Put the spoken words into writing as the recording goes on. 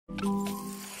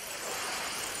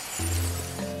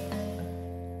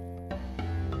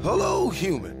Hello,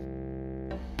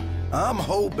 human. I'm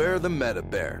Ho-Bear the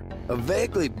Meta-Bear, a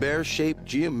vaguely bear-shaped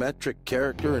geometric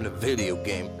character in a video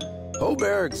game.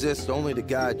 Ho-Bear exists only to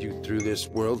guide you through this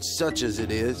world, such as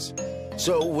it is.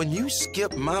 So when you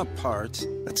skip my parts,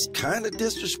 that's kind of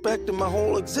disrespecting my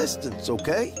whole existence,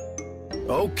 okay?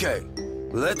 Okay,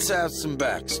 let's have some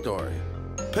backstory.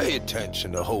 Pay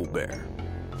attention to Ho-Bear.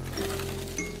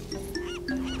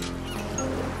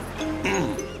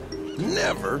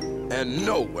 Never and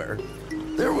nowhere,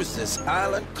 there was this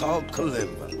island called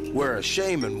Kalimba, where a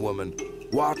shaman woman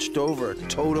watched over a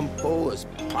totem pole as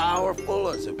powerful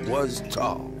as it was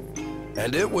tall.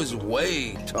 And it was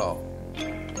way tall.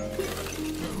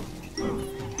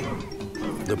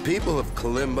 The people of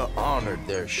Kalimba honored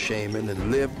their shaman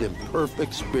and lived in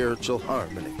perfect spiritual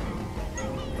harmony.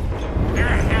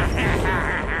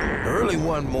 Early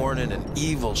one morning, an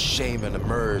evil shaman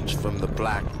emerged from the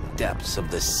black depths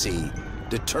of the sea,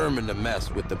 determined to mess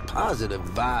with the positive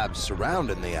vibes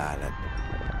surrounding the island.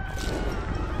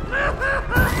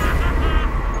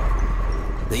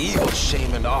 The evil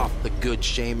shaman offed the good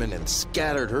shaman and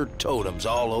scattered her totems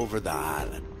all over the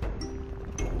island.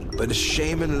 But the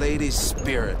shaman lady's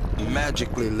spirit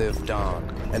magically lived on,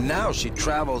 and now she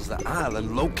travels the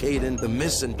island locating the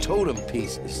missing totem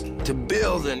pieces to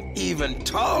build an even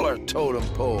taller totem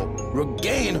pole,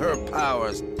 regain her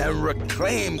powers, and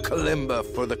reclaim Kalimba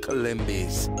for the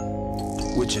Kalimbis.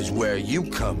 Which is where you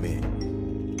come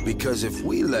in. Because if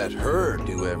we let her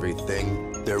do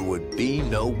everything, there would be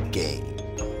no game.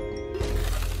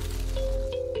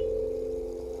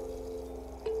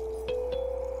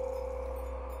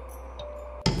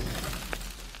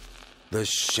 The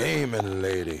shaman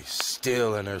lady,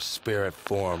 still in her spirit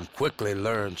form, quickly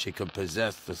learned she could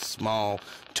possess the small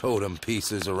totem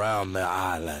pieces around the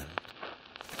island.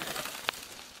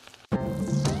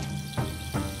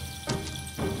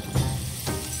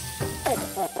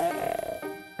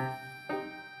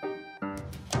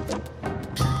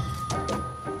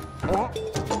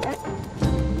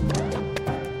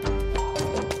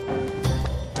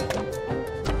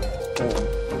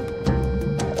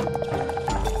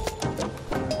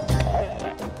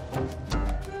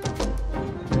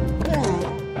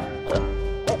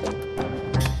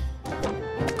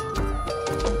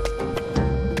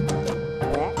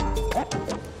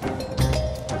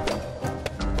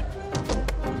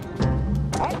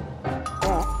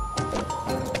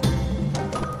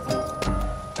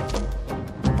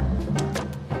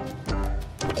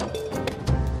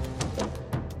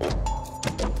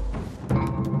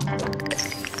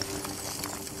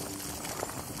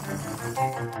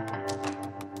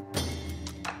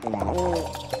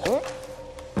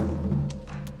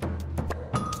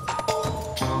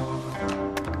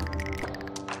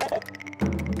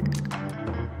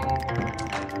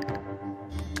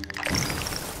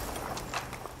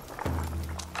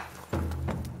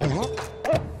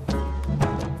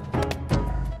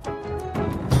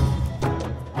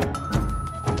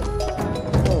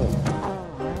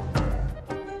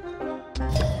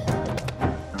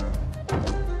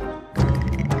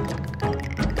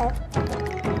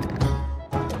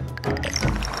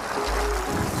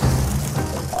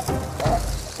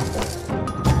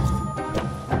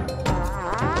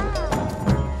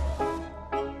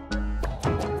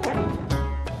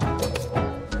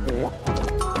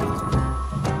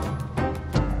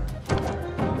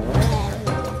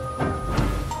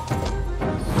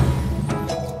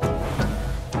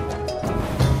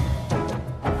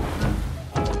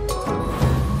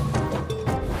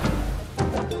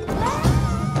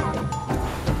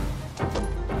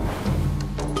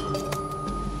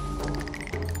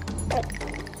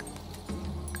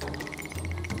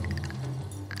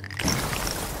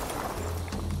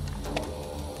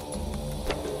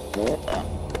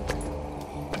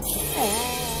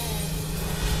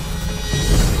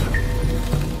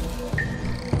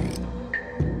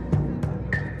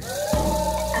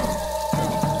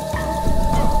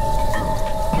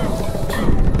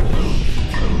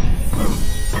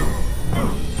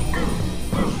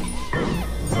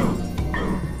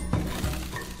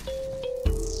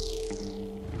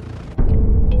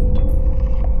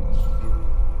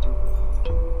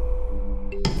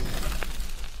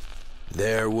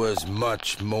 There was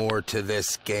much more to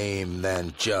this game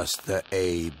than just the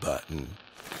A button.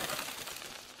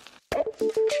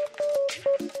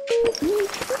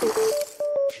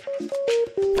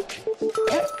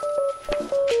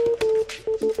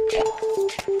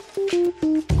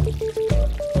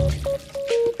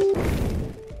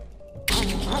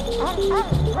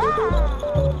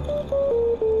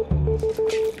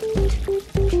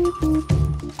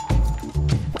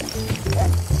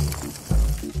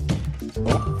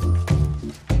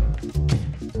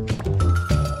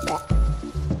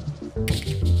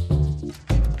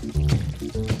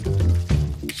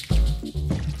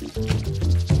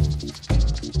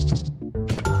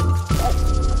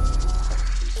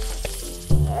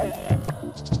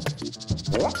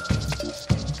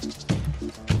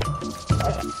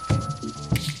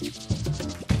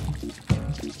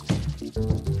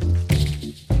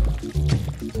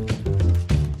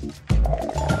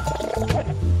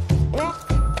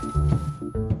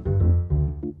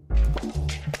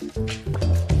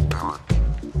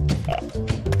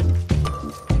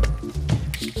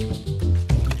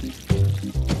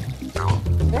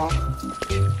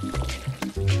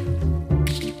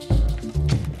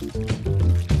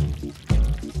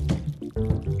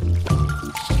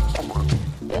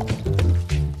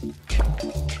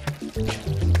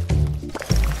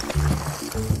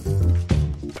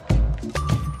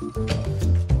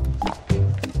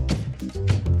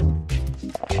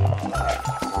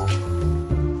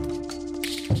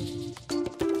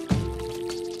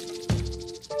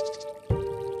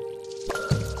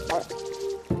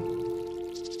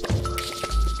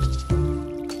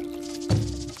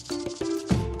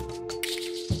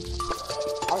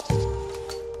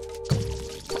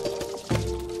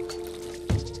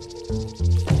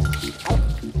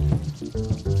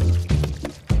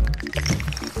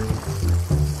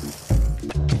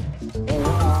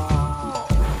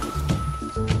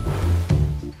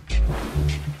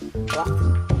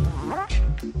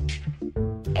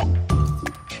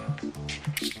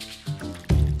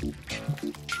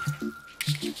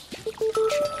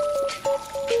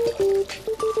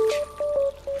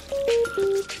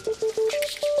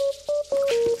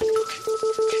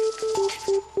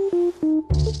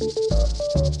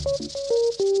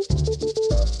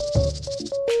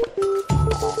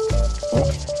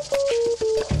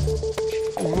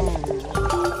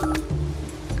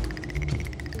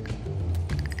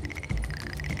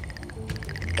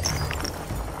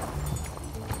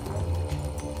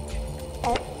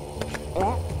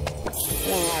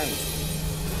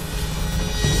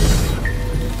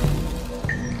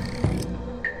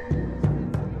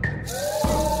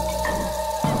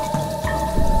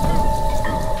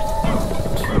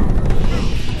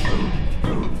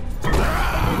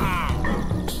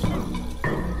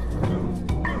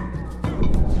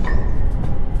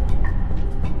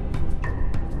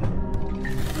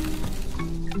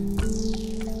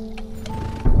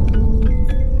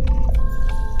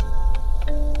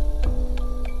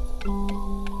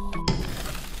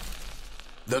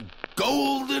 The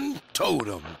golden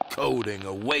totem coding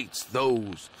awaits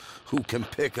those who can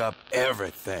pick up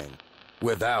everything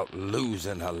without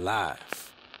losing a life.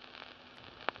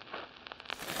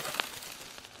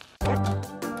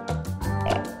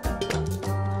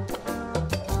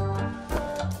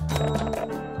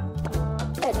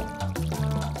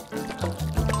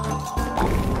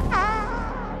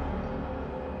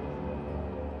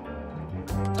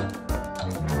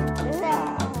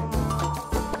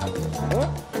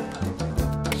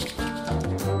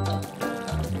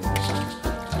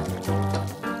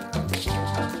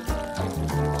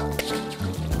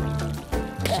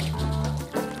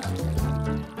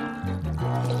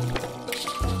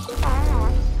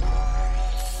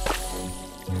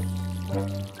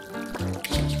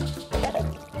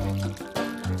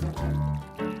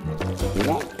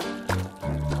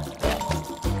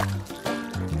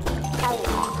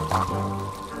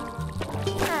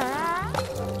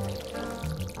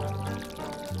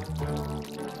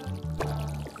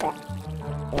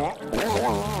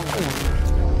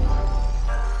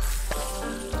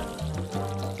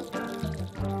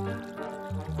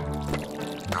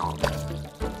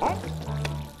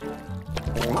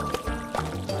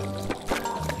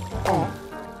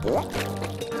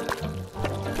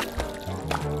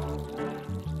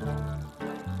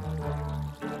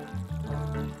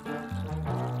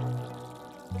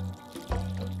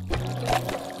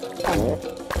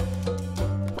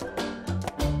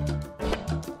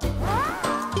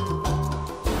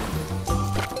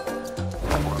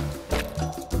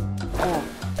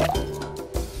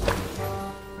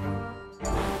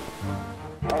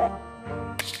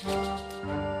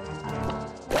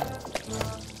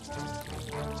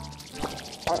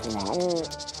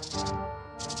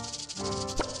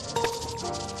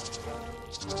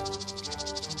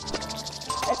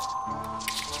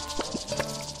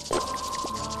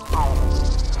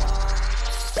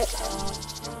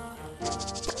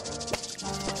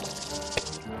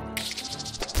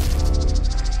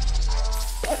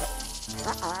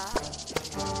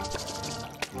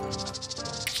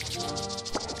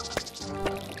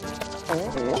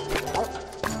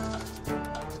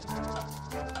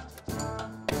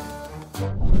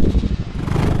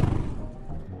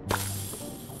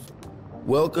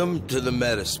 Welcome to the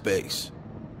metaspace.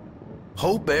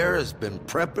 Hope Air has been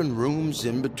prepping rooms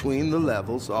in between the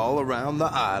levels all around the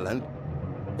island.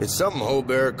 It's something Hope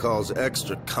Air calls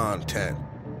extra content.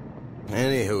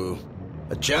 Anywho,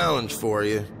 a challenge for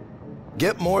you.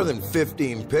 Get more than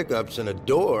 15 pickups and a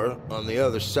door on the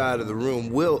other side of the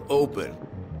room will open.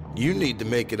 You need to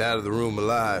make it out of the room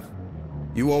alive.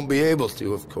 You won't be able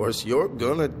to, of course. You're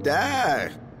gonna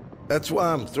die. That's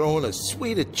why I'm throwing a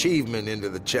sweet achievement into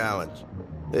the challenge.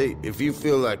 Hey, if you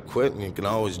feel like quitting, you can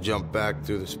always jump back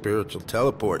through the spiritual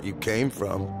teleport you came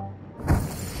from.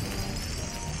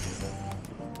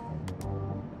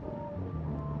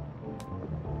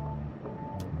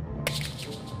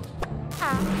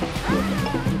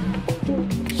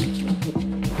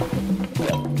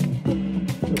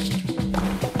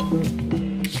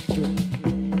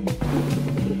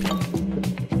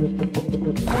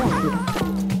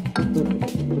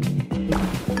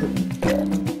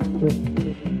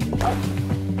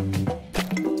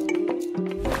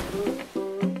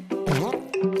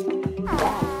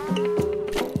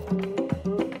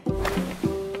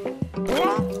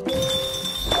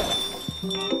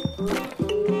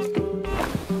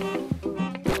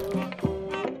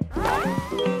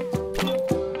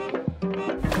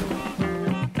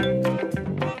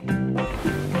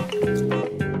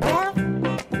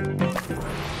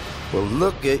 Well,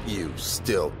 look at you,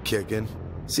 still kicking.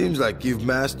 Seems like you've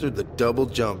mastered the double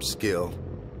jump skill.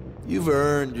 You've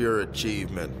earned your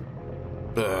achievement.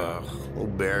 Ugh,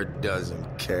 Old Bear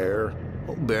doesn't care.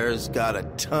 Old Bear's got a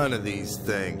ton of these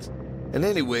things. And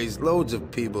anyways, loads of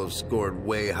people have scored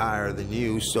way higher than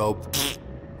you, so...